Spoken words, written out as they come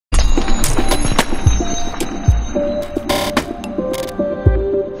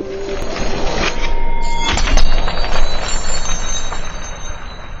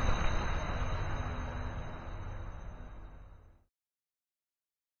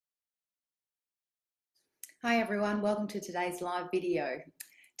Hi everyone, welcome to today's live video.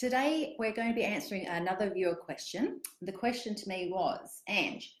 Today we're going to be answering another viewer question. The question to me was,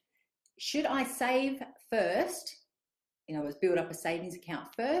 Ange, should I save first, build up a savings account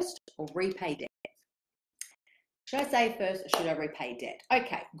first or repay debt? Should I save first or should I repay debt?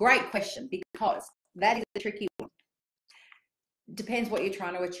 Okay, great question because that is a tricky one. Depends what you're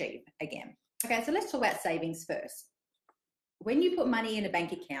trying to achieve again. Okay, so let's talk about savings first. When you put money in a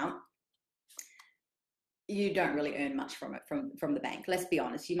bank account, you don't really earn much from it from the bank. Let's be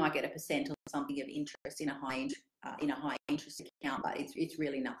honest. You might get a percent or something of interest in a high interest account, but it's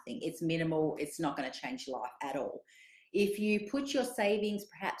really nothing. It's minimal. It's not going to change your life at all. If you put your savings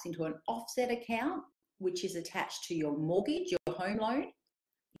perhaps into an offset account, which is attached to your mortgage, your home loan,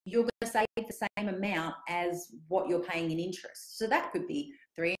 you're going to save the same amount as what you're paying in interest. So that could be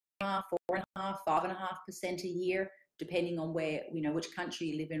 3.5%, 4.5%, 5.5% a year, depending on where which country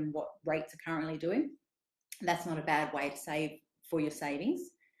you live in, what rates are currently doing. That's not a bad way to save for your savings.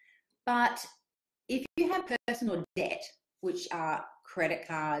 But if you have personal debt, which are credit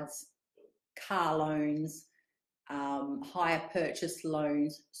cards, car loans, hire purchase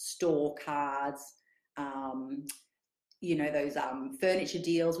loans, store cards, those furniture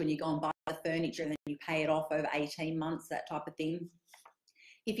deals when you go and buy the furniture and then you pay it off over 18 months, that type of thing.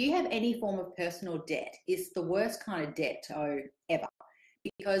 If you have any form of personal debt, it's the worst kind of debt to owe ever,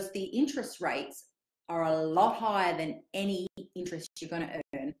 because the interest rates are a lot higher than any interest you're going to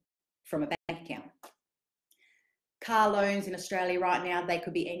earn from a bank account. Car loans in Australia right now, they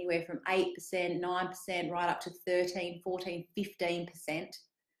could be anywhere from 8%, 9%, right up to 13, 14, 15%.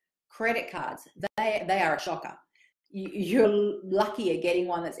 Credit cards, they are a shocker. You're lucky at getting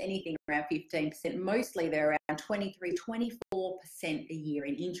one that's anything around 15%. Mostly they're around 23, 24% a year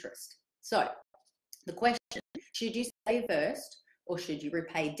in interest. So the question, should you save first or should you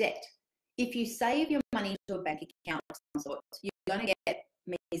repay debt? If you save your money into a bank account of some sort, you're going to get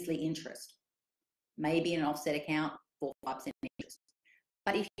measly interest. Maybe in an offset account, 4 or 5% interest.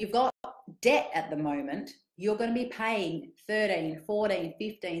 But if you've got debt at the moment, you're going to be paying 13, 14,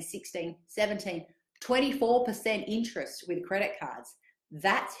 15, 16, 17, 24% interest with credit cards.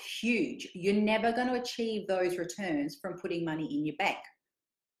 That's huge. You're never going to achieve those returns from putting money in your bank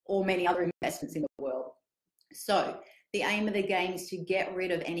or many other investments in the world. So the aim of the game is to get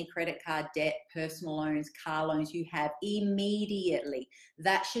rid of any credit card debt, personal loans, car loans you have immediately.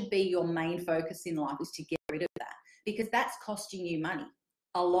 That should be your main focus in life, is to get rid of that, because that's costing you money,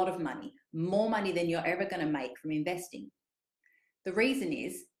 a lot of money, more money than you're ever going to make from investing. The reason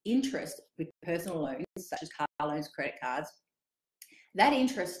is interest with personal loans, such as car loans, credit cards, that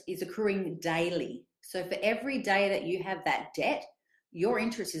interest is accruing daily. So for every day that you have that debt, your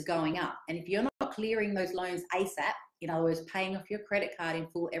interest is going up. And if you're not clearing those loans ASAP, in other words, paying off your credit card in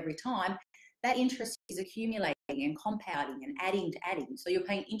full every time, that interest is accumulating and compounding and adding to adding. So you're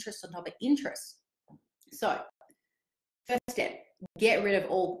paying interest on top of interest. So first step, get rid of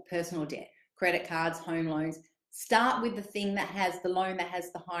all personal debt, credit cards, home loans. Start with the thing that has the loan that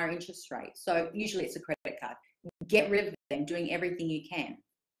has the higher interest rate. So usually it's a credit card. Get rid of them, doing everything you can.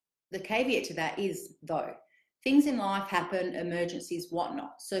 The caveat to that is, though, things in life happen, emergencies,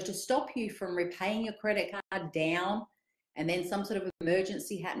 whatnot. So to stop you from repaying your credit card down and then some sort of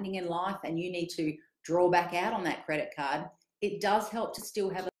emergency happening in life and you need to draw back out on that credit card, it does help to still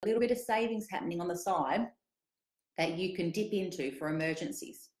have a little bit of savings happening on the side that you can dip into for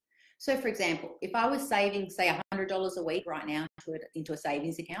emergencies. So for example, if I was saving, say, $100 a week right now into a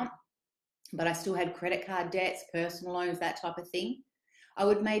savings account, but I still had credit card debts, personal loans, that type of thing, I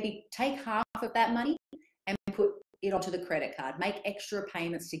would maybe take half of that money and put it onto the credit card, make extra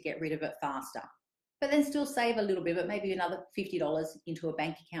payments to get rid of it faster, but then still save a little bit, but maybe another $50 into a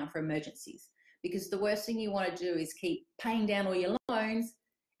bank account for emergencies. Because the worst thing you want to do is keep paying down all your loans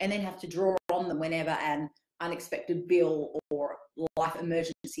and then have to draw on them whenever an unexpected bill or life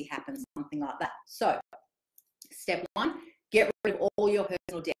emergency happens, something like that. So step one, get rid of all your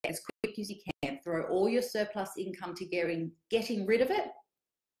personal debt as quick as you can. Throw all your surplus income to getting rid of it,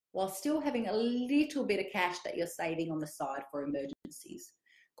 while still having a little bit of cash that you're saving on the side for emergencies.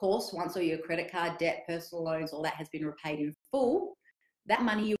 Of course, once all your credit card debt, personal loans, all that has been repaid in full, that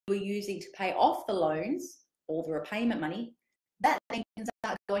money you were using to pay off the loans, all the repayment money, that then can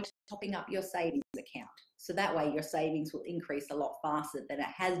start going to topping up your savings account. So that way your savings will increase a lot faster than it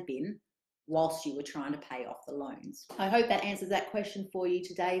has been whilst you were trying to pay off the loans. I hope that answers that question for you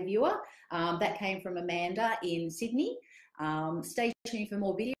today, viewer. That came from Amanda in Sydney. Stay tuned for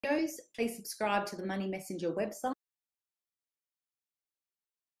more videos. Please subscribe to the Money Messenger website.